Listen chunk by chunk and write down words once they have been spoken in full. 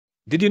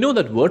Did you know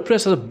that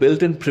WordPress has a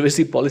built-in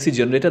privacy policy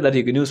generator that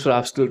you can use for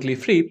absolutely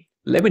free?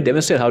 Let me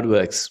demonstrate how it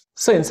works.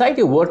 So inside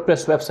your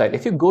WordPress website,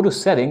 if you go to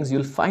settings,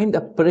 you'll find a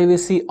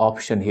privacy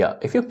option here.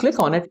 If you click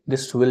on it,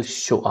 this will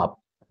show up.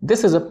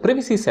 This is a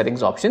privacy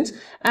settings options,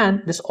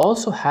 and this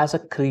also has a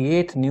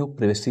create new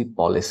privacy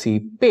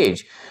policy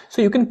page.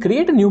 So you can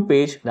create a new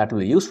page that will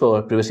be used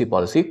for privacy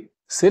policy.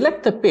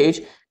 Select the page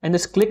and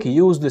just click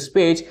use this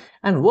page,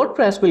 and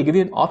WordPress will give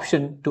you an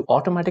option to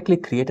automatically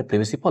create a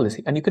privacy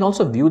policy. And you can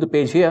also view the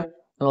page here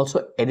and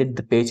also edit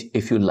the page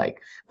if you like.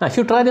 Now, if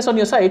you try this on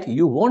your site,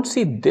 you won't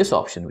see this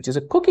option, which is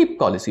a cookie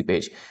policy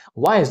page.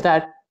 Why is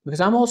that? Because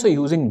I'm also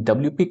using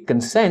WP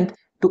consent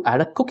to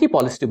add a cookie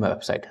policy to my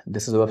website.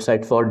 This is a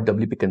website for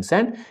WP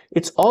consent.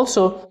 It's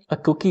also a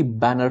cookie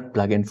banner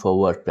plugin for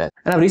WordPress.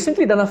 And I've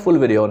recently done a full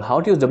video on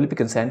how to use WP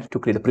consent to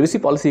create a privacy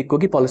policy,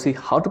 cookie policy,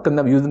 how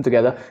to use them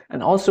together,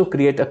 and also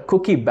create a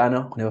cookie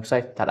banner on your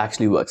website that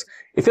actually works.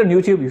 If you're on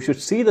YouTube, you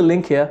should see the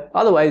link here.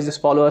 Otherwise,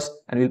 just follow us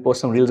and we'll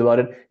post some reels about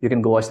it. You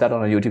can go watch that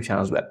on our YouTube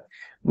channel as well.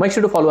 Make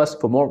sure to follow us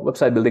for more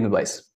website building advice.